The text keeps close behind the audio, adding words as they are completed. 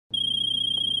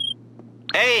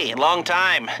Hey, long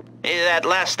time. Hey, that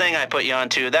last thing I put you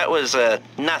onto, that was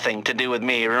nothing to do with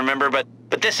me, remember? But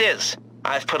this is.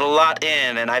 I've put a lot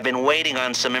in, and I've been waiting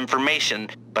on some information,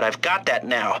 but I've got that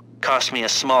now. Cost me a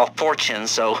small fortune,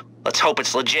 so let's hope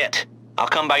it's legit. I'll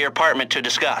come by your apartment to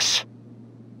discuss.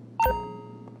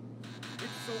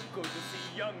 It's so good to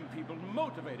see young people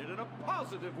motivated in a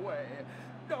positive way.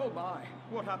 Oh my,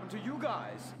 what happened to you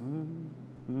guys?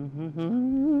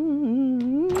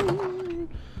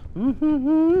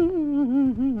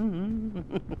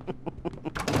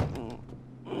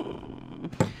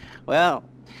 Well,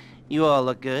 you all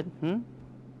look good,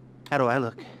 How do I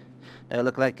look? Do I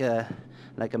look like a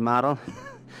model?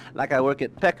 Like I work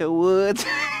at Pecker Woods?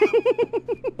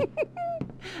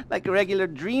 Like a regular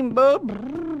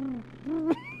dreamboat?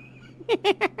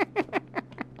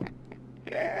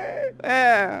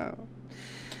 Well,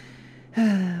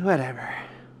 whatever.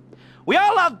 We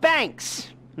all love banks,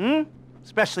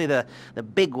 Especially the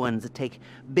big ones that take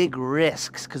big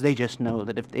risks, because they just know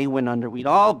that if they went under, we'd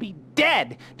all be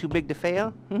dead. Too big to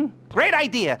fail? Great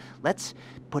idea. Let's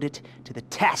put it to the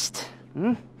test.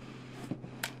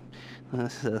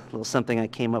 This is a little something I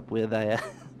came up with. I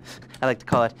like to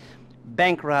call it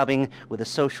bank robbing with a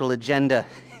social agenda,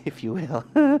 if you will.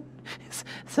 It's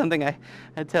something I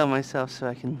tell myself so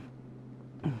I can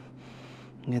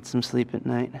get some sleep at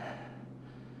night.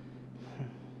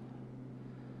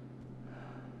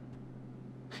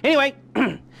 Anyway,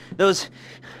 those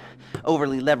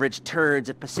overly leveraged turds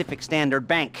at Pacific Standard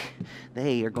Bank,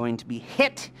 they are going to be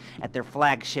hit at their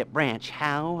flagship branch.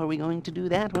 How are we going to do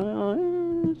that?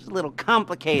 Well, it's a little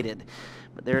complicated,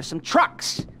 but there are some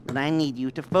trucks that I need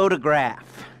you to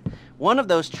photograph. One of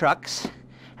those trucks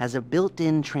has a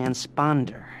built-in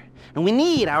transponder, and we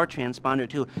need our transponder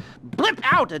to blip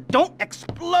out a don't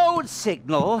explode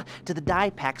signal to the die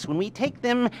packs when we take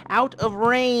them out of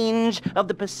range of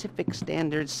the Pacific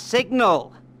Standard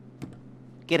signal.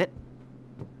 Get it?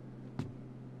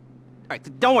 All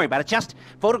right, don't worry about it. Just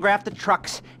photograph the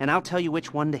trucks, and I'll tell you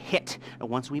which one to hit. And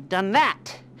once we've done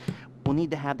that, we'll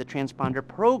need to have the transponder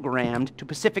programmed to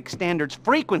Pacific Standard's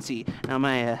frequency. Now,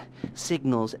 my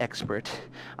signals expert,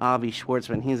 Avi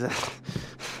Schwartzman,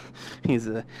 he's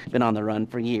been on the run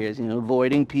for years,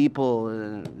 avoiding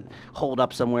people, holed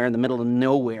up somewhere in the middle of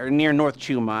nowhere, near North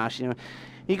Chumash.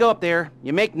 You go up there,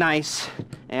 you make nice,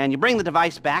 and you bring the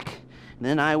device back, and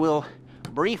then I will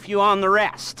brief you on the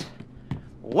rest.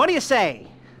 What do you say?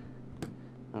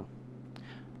 Oh,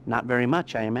 not very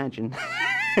much, I imagine.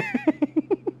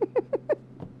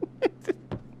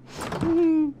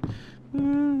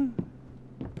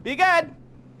 Be good.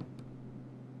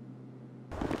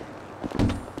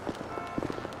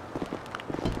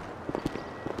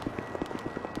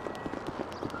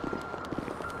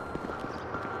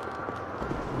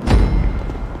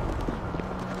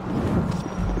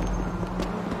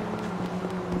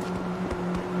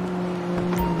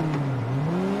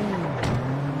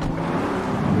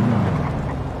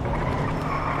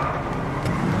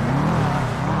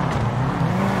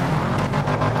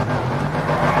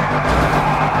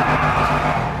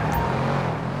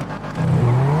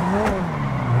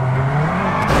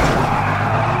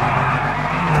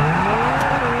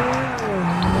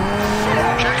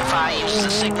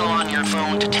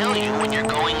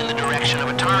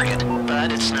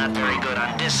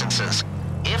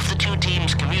 If the two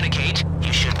teams communicate,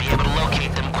 you should be able to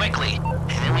locate them quickly. And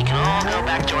then we can all go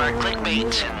back to our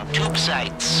clickbait and tube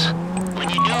sites. When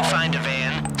you do find a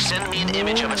van, send me an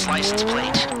image of its license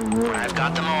plate. When I've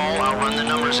got them all, I'll run the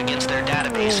numbers against their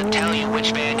database and tell you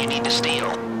which van you need to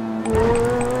steal.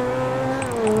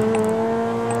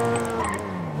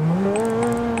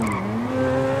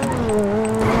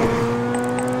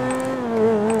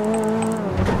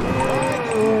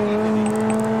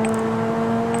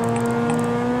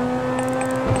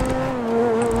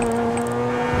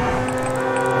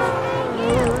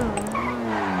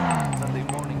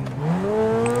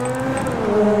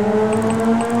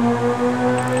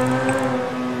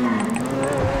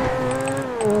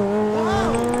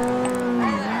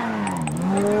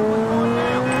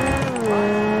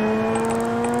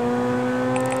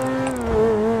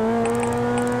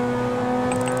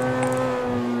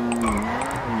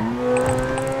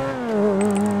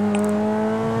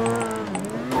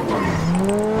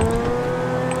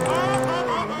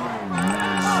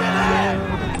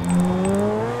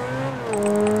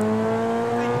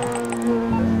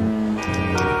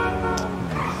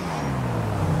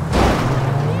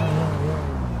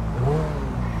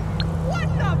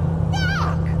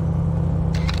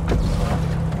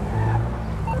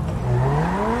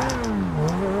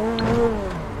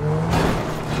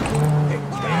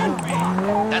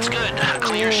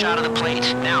 your shot of the plate.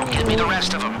 Now, get me the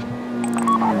rest of them.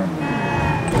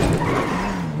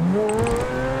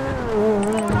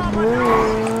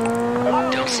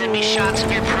 Don't send me shots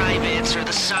of your privates or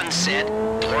the sunset,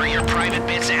 or your private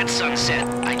bits at sunset.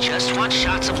 I just want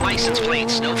shots of license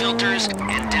plates, no filters,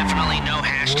 and definitely no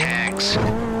hashtags.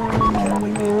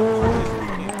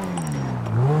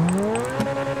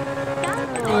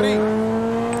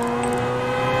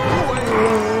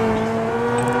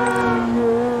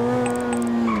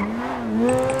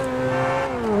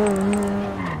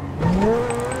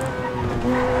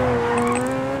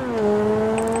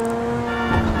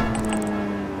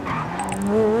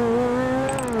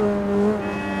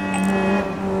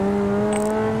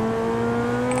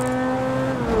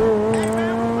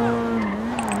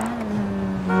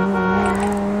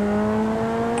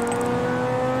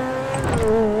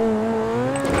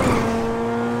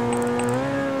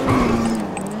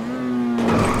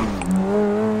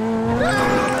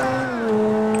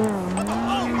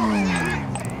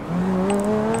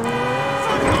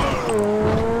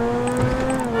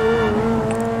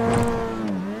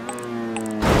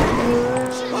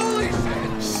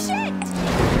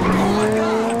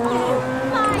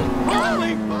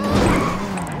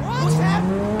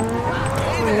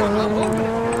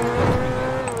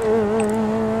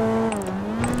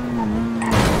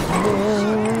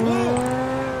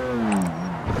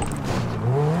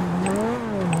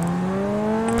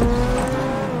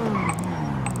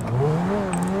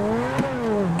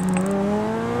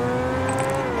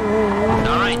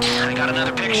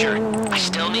 I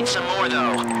still need some more,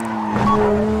 though.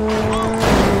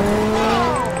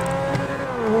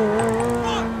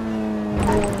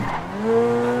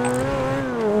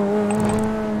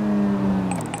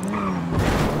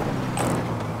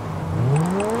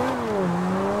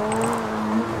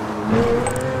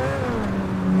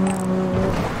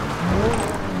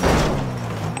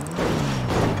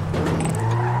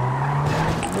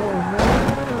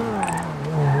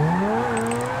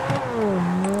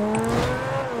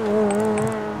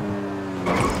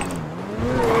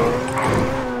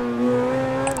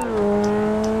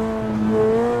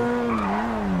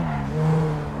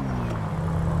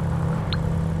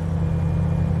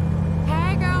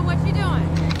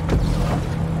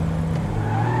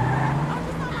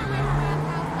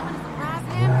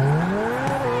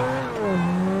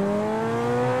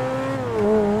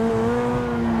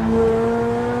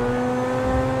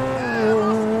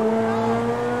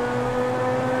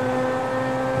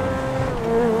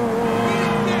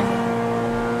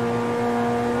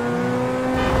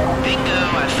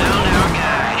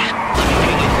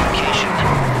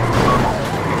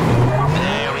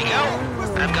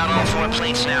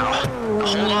 Plates now.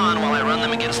 Hold on while I run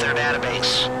them against their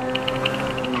database.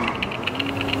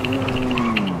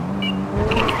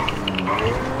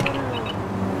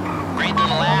 Great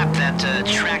little app, that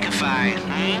Trackify.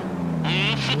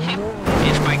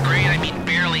 If by great I mean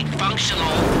barely functional,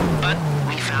 but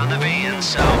we found the van,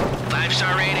 so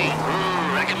 5-star rating.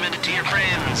 Recommend it to your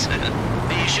friends.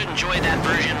 You should enjoy that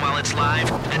version while it's live.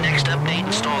 The next update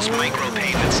installs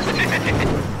micropayments.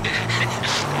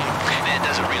 It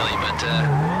doesn't really, but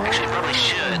actually probably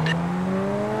should.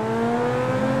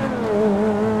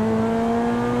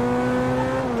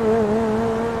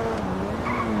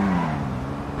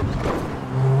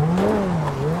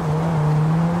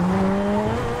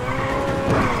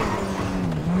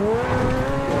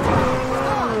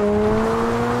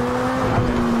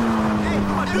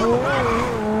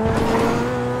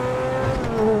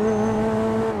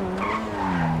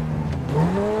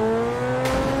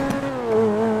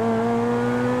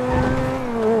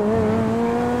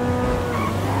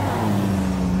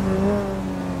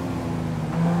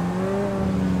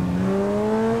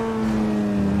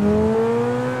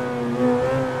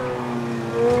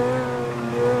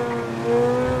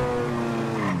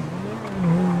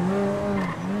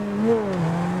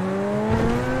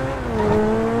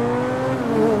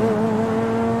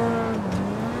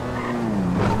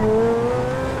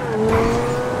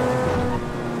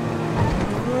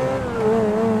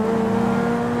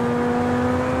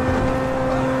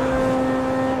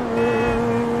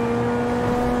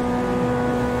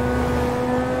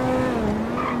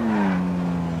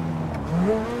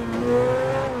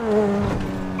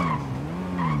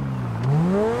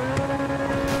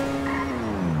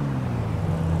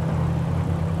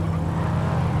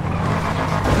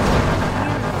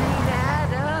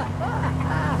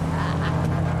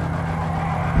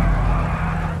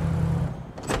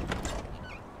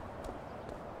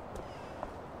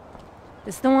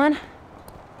 This the one?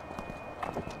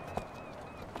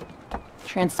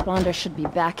 Transponder should be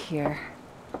back here.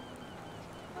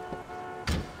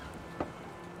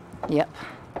 Yep.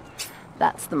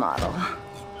 That's the model.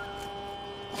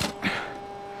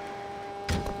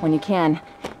 When you can,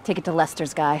 take it to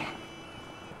Lester's guy.